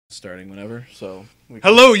starting whenever, so...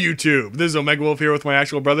 Hello, YouTube! This is Omegawolf here with my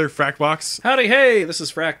actual brother, Frackbox. Howdy, hey! This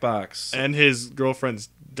is Frackbox. And his girlfriend's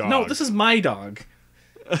dog. No, this is my dog.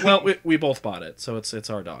 Well, we both bought it, so it's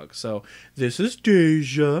our dog. So, this is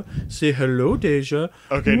Deja. Say hello, Deja.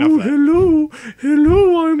 Okay, enough of that.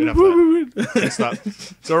 Hello, I'm... Enough of that. Okay, stop.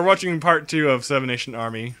 So we're watching part 2 of Seven Nation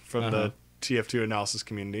Army from the TF2 analysis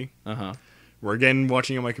community. We're again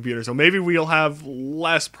watching on my computer, so maybe we'll have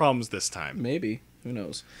less problems this time. Maybe. Who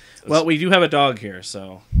knows? Well, we do have a dog here,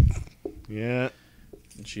 so... Yeah.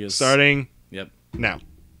 And she is... Starting... Yep. Now.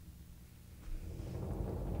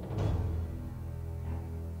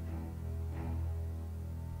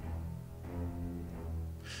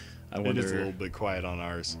 I wonder... It is a little bit quiet on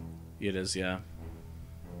ours. It is, yeah.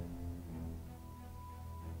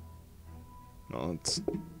 Well,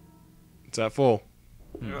 it's at full.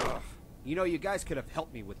 You know, you guys could have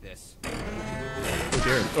helped me with this. Oh,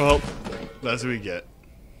 dear. Well, that's what we get.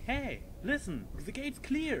 Hey, listen, the gate's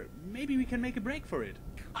clear. Maybe we can make a break for it.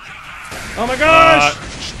 Oh my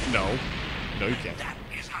gosh! No. No, you can't. That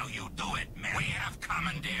is how you do it, man. We have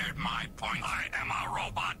commandeered my point. I am a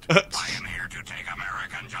robot. I am here to take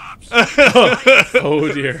American jobs. Oh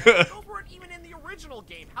dear. Those weren't even in the original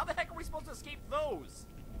game. How the heck are we supposed to escape those?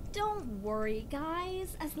 Don't worry,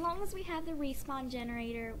 guys. As long as we have the respawn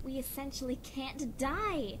generator, we essentially can't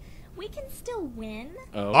die. We can still win.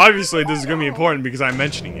 Oh. Obviously, this is going to be important because I'm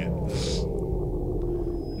mentioning it.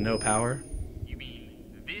 No power? You mean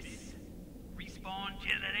this respawn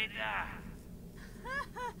generator?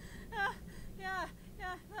 Yeah,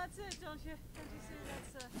 that's it, don't you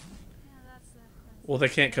see? That's Well, they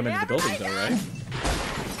can't come into the building, though, right?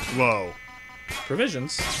 Whoa.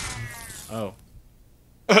 Provisions. Oh.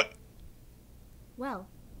 Well.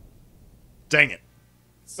 Dang it.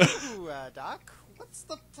 So, Doc, what's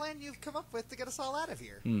the plan you've come up with to get us all out of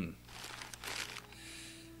here?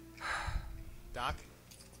 Doc,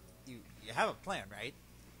 you have a plan, right?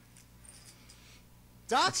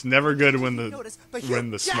 Doc, It's never good when the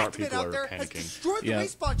Hugh smart Jackman people out are there has panicking. destroyed the Yeah.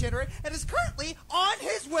 respawn generator and is currently on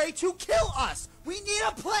his way to kill us. We need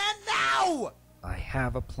a plan now. I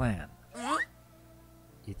have a plan.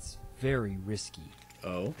 It's very risky.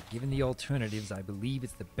 Oh. Given the alternatives, I believe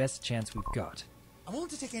it's the best chance we've got. I'm willing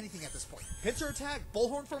to take anything at this point. Pincer attack,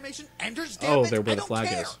 bullhorn formation, Ender's Oh, damage. there where I the don't flag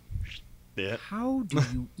care. is. Yeah. How do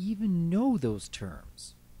you even know those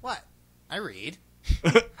terms? What? I read.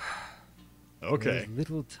 Okay. There's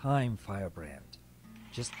little time, Firebrand.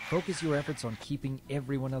 Just focus your efforts on keeping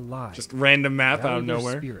everyone alive. Just random map out Rally of their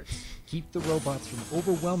nowhere. Spirits. Keep the robots from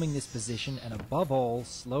overwhelming this position, and above all,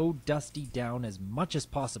 slow Dusty down as much as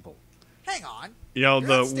possible. Hang on. You know, You're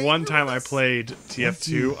not the staying one here time with I us? played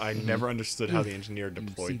TF2, I never understood how the engineer You see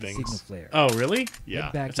deployed the signal things. flare. Oh, really? Yeah.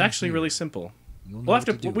 Head back It's in actually here. really simple. You'll know We'll have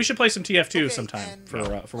what to. do. We should play some TF2 Okay, sometime and for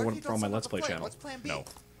what if you my don't Let's Play plan? channel. What's plan B? No.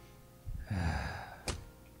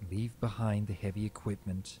 Leave behind the heavy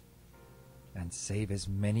equipment and save as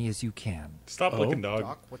many as you can. Stop Oh. looking, dog.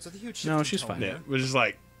 Doc, what's with the huge No, shift in she's tone? fine. Yeah, which is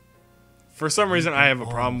like, for some reason, I have a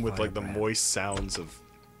on, problem with like the Firebrand. moist sounds of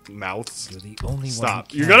mouths. You're the only Stop. one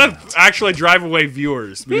who You're can gonna now. actually drive away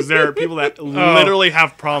viewers because there are people that literally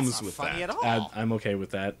have problems Not with funny that. at all. I'm okay with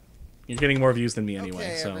that. You're getting more views than me anyway,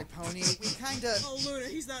 Okay, so. every pony, we kinda. Oh, Luna,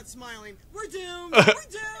 he's not smiling. We're doomed. We're doomed.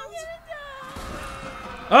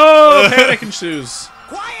 Oh, panic ensues.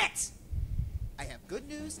 Quiet! I have good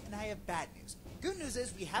news and I have bad news. Good news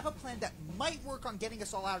is we have a plan that might work on getting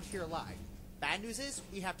us all out of here alive. Bad news is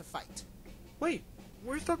we have to fight. Wait,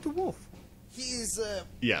 where's Dr. Wolf? He's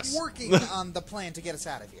Yes. working on the plan to get us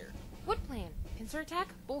out of here. What plan? Pincer attack?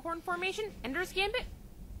 Bullhorn formation? Ender's gambit?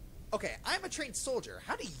 Okay, I'm a trained soldier.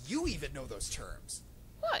 How do you even know those terms?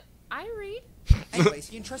 What? I read. Anyways,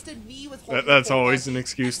 he entrusted me with holding That's the fort always while an he-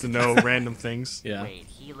 excuse to know random things. Yeah. Wait,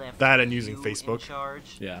 he left That and using you Facebook. in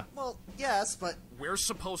charge? Yeah. Well, yes, but We're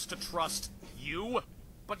supposed to trust you?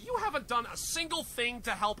 But you haven't done a single thing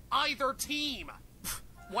to help either team.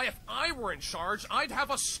 Why, if I were in charge, I'd have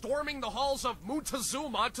us storming the halls of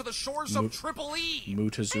Mutazuma to the shores of Triple E.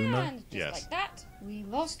 Mutazuma? And just Yes. like that, we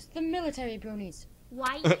lost the military bronies.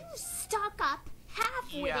 Why you stuck up,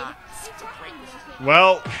 half-witted, Yeah. stuck-in-witted.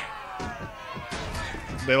 Well,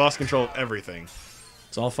 they lost control of everything.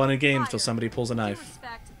 It's all fun and games till somebody pulls a Due knife.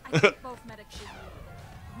 respect, I think both medics should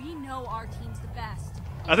lead. We know our team's the best.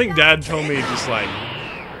 I think Dad told me just like,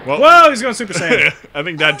 well, Whoa, he's going Super Saiyan. I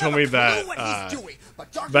think Dad I told don't me have a clue what that he's doing,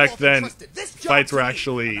 but Dr. back Wolf then, entrusted this job fights to were me.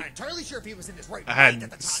 actually I'm not entirely sure if he was in his right had mind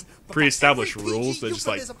at the time, but pre-established by every rules PG that just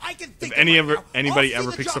like, euphemism I can if think of anybody right now, I'll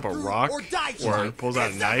ever see picks the up a job rock through or die or trying. pulls out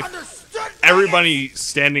a Is that knife, understood, everybody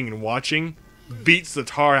standing and watching beats the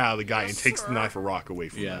tar out of the guy and takes the knife or rock away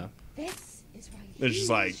from Yeah. him. This is why It's just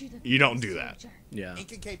like, you don't do that. Yeah.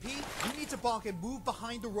 Ink and KP, you need to bonk and move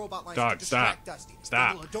behind the robot lines Dog, to distract stop. Dusty.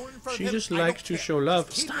 Stop. Little donut in front of She him, just I likes don't to care. show love.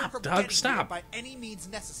 Just keep him Stop, from dog, getting stop. here by any means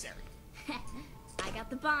necessary. I got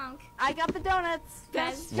the bonk. I got the donuts.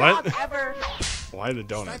 Best What? job ever. Why the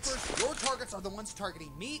donuts? Snipers, your targets are the ones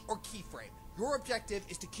targeting me or Keyframe. Your objective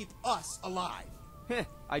is to keep us alive. Heh,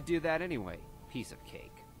 I do that anyway. Piece of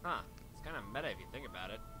cake. Huh. It's kind of meta if you think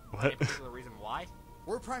about it. What? Any particular reason why?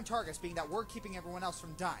 We're prime targets, being that we're keeping everyone else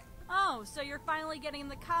from dying. Oh, so you're finally getting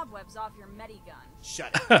the cobwebs off your medigun.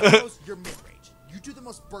 Shut it. You're mid-range. You do the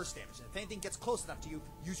most burst damage, and if anything gets close enough to you,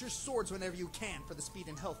 use your swords whenever you can for the speed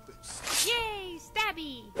and health boost. Yay,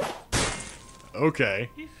 stabby. Okay.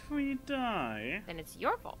 If we die... Then it's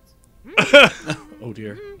your fault. Oh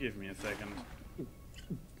dear. Give me a second.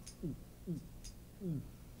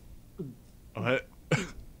 What?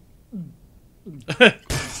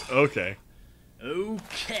 Okay.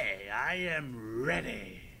 Okay, I am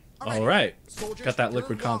ready. All right. Soldiers, Got that you're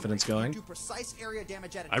liquid in long confidence range. going. Do precise area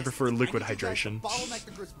damage at a I distance. prefer liquid need you guys to hydration. bottleneck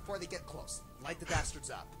the groups before they get close. Light the dastards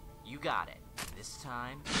up. You got it. This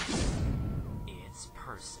time, it's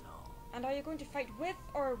personal. And are you going to fight with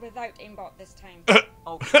or without aimbot this time?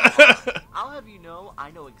 Oh, come on. I'll have you know,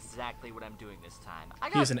 I know exactly what I'm doing this time. I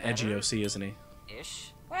got He's an edgy better. OC, isn't he?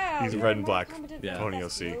 Ish. Well, He's you're red and more black. competent Yeah. than Pony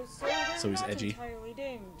Dusty, OC. So he's not edgy. entirely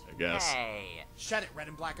doomed. I guess. Hey. Shut it, red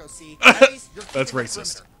and black OC. Heavies, you're That's keeping the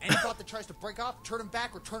racist. perimeter. Any bot that tries to break off, turn him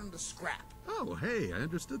back or turn him to scrap. Oh, hey, I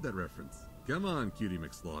understood that reference. Come on, Cutie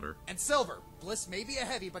McSlaughter. And Silver, Bliss may be a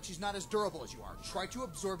heavy, but she's not as durable as you are. Try to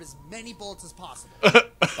absorb as many bullets as possible.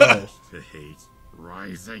 Oh. To hate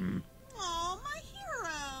rising. Oh, my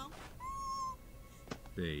hero.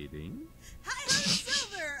 Fading. Hi,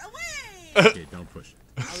 Silver, away! Okay, don't push it.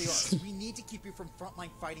 Alios, we need to keep you from frontline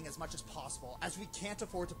fighting as much as possible, as we can't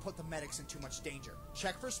afford to put the medics in too much danger.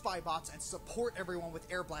 Check for spy bots and support everyone with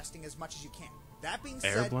air blasting as much as you can. That being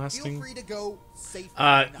Air said, blasting? feel free to go safe.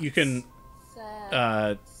 You can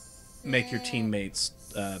make your teammates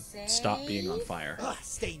stop being on fire.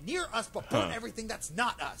 Stay near us, but burn everything that's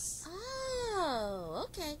not us. Oh,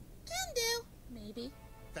 okay. Can do. Maybe.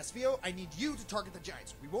 Vespio, I need you to target the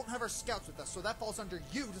Giants. We won't have our scouts with us, so that falls under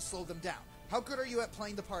you to slow them down. How good are you at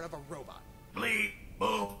playing the part of a robot? Bleep,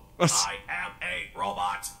 boop. I am a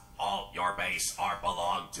robot. All your base are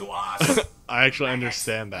belong to us. I actually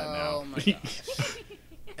understand that Oh now. my gosh.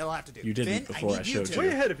 It'll have to do. You didn't Finn, before I need showed to. you. Way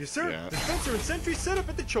ahead of you, sir. Yeah. The sensor and sentry set up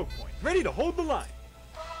at the choke point, ready to hold the line.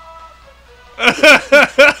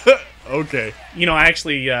 Okay. You know, I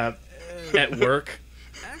actually at work,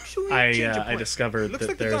 Actually, I discovered Looks that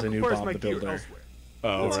like the there's dock a new requires Bob my the gear Builder. elsewhere.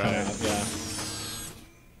 Oh, It's right. coming up, yeah.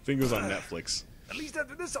 I think it was on Netflix. At least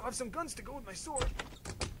after this, I'll have some guns to go with my sword.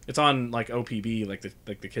 It's on like OPB, like the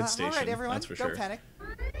kids station. All right, everyone, That's for don't sure. panic.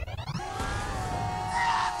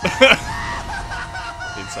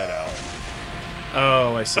 Inside Out.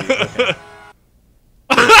 Oh, I see. Okay.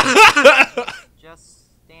 Just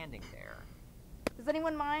standing there. Does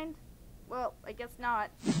anyone mind? Well, I guess not.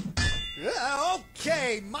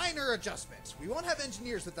 Okay, minor adjustments. We won't have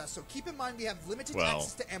engineers with us, so keep in mind we have limited Well.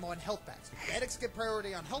 access to ammo and health packs. Medics get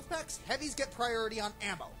priority on health packs, heavies get priority on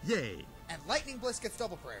ammo. Yay. And Lightning Bliss gets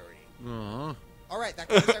double priority. Aw. Alright, that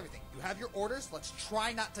covers everything. You have your orders, let's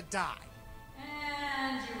try not to die.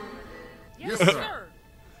 And you were Yes, Yes, sir.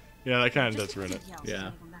 Yeah, that kind of does ruin it.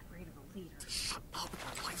 Yeah. Our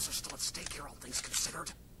lives are still at stake here, all things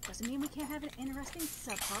considered. Doesn't mean we can't have an interesting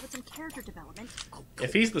subplot with some character development.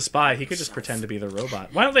 If he's the spy, he could just pretend to be the robot.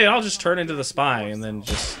 Why don't they all just turn into the spy and then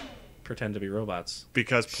just pretend to be robots?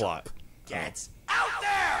 Because plot. Get out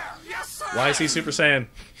there! Yes, sir! Why is he Super Saiyan?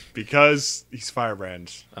 Because he's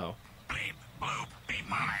Firebrand. Oh. Bleep, bloop, beep,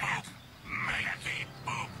 boop. May it beep,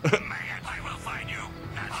 boop. May it, I will find you.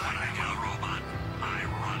 That's what I do, robot. I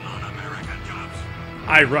run on American jobs.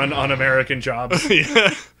 I run on American jobs.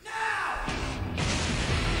 Yeah.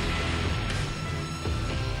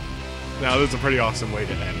 Now, this is a pretty awesome way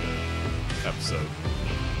to end the episode.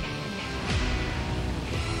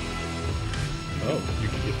 Oh. You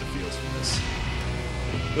can get the feels from this.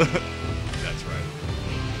 That's right.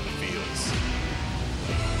 The feels.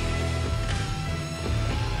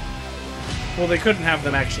 Well, they couldn't have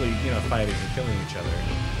them actually, fighting and killing each other,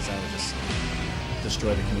 because that would just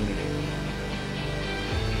destroy the community.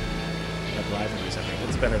 Have rivalries, I think.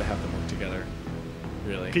 It's better to have them work together.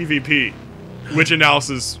 Really. PvP. Which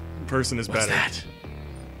analysis person is What's better? that?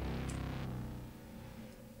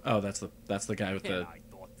 Oh, that's the guy with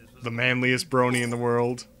the manliest brony in the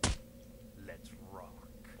world. Let's rock.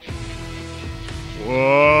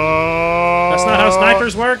 Whoa! That's not how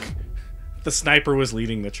snipers work. The sniper was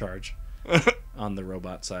leading the charge on the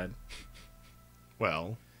robot side.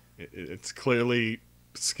 Well, it's clearly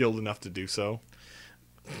skilled enough to do so.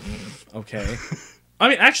 Okay. I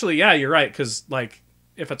mean, actually, yeah, you're right. Because like,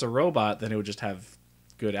 if it's a robot, then it would just have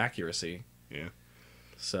good accuracy. Yeah.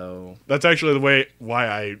 So that's actually why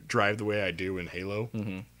I drive the way I do in Halo.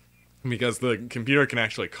 Because the computer can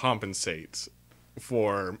actually compensate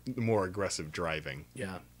for more aggressive driving.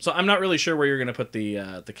 Yeah. So I'm not really sure where you're going to put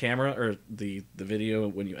the camera or the video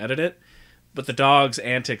when you edit it, but the dog's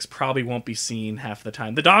antics probably won't be seen half the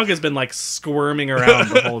time. The dog has been like squirming around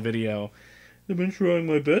the whole video. I've been trying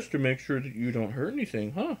my best to make sure that you don't hurt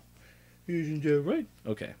anything, huh? Isn't that right?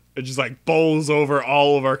 Okay. It just like bowls over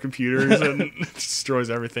all of our computers and destroys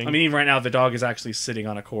everything. I mean, even right now the dog is actually sitting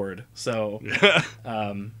on a cord. So,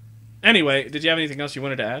 anyway, did you have anything else you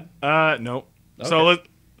wanted to add? No. Okay. So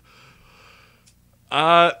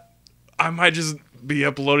I might just be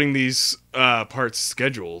uploading these parts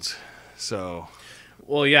scheduled. So,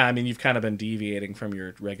 well, yeah. I mean, you've kind of been deviating from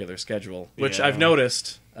your regular schedule, which Yeah. I've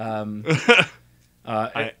noticed.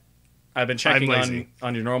 I've been checking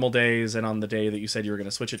on your normal days and on the day that you said you were going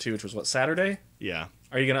to switch it to, which was what, Saturday? Yeah.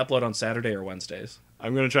 Are you going to upload on Saturday or Wednesdays?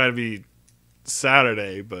 I'm going to try to be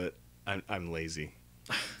Saturday, but I'm lazy.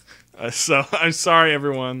 So I'm sorry,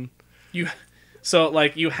 everyone. So,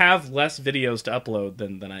 like, you have less videos to upload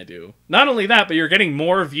than I do. Not only that, but you're getting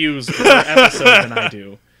more views per episode than I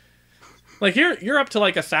do. Like, you're up to,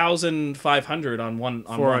 like, 1,500 on one...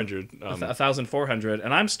 400. 1,400,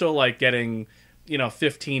 and I'm still, like, getting,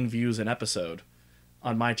 15 views an episode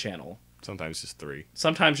on my channel. Sometimes just 3.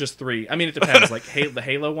 Sometimes just 3. I mean, it depends. Like, the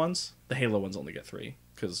Halo ones only get 3.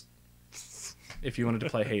 Because if you wanted to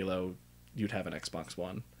play Halo, you'd have an Xbox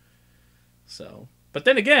One. So... But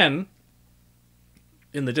then again...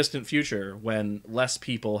 in the distant future, when less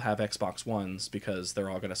people have Xbox Ones because they're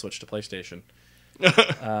all going to switch to PlayStation,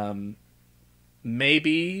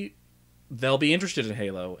 maybe they'll be interested in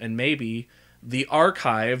Halo, and maybe the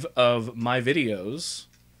archive of my videos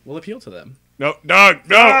will appeal to them. No, dog,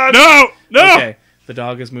 no. Okay, the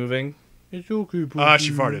dog is moving. It's okay,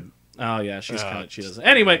 she farted. Oh yeah, she does.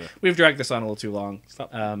 Anyway, we've dragged this on a little too long.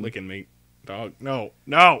 Stop licking me, dog. No.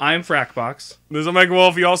 I'm Frackbox. This is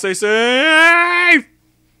Omegawolf. You all stay safe.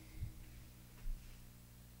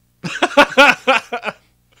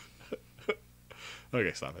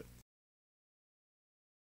 Okay, stop it.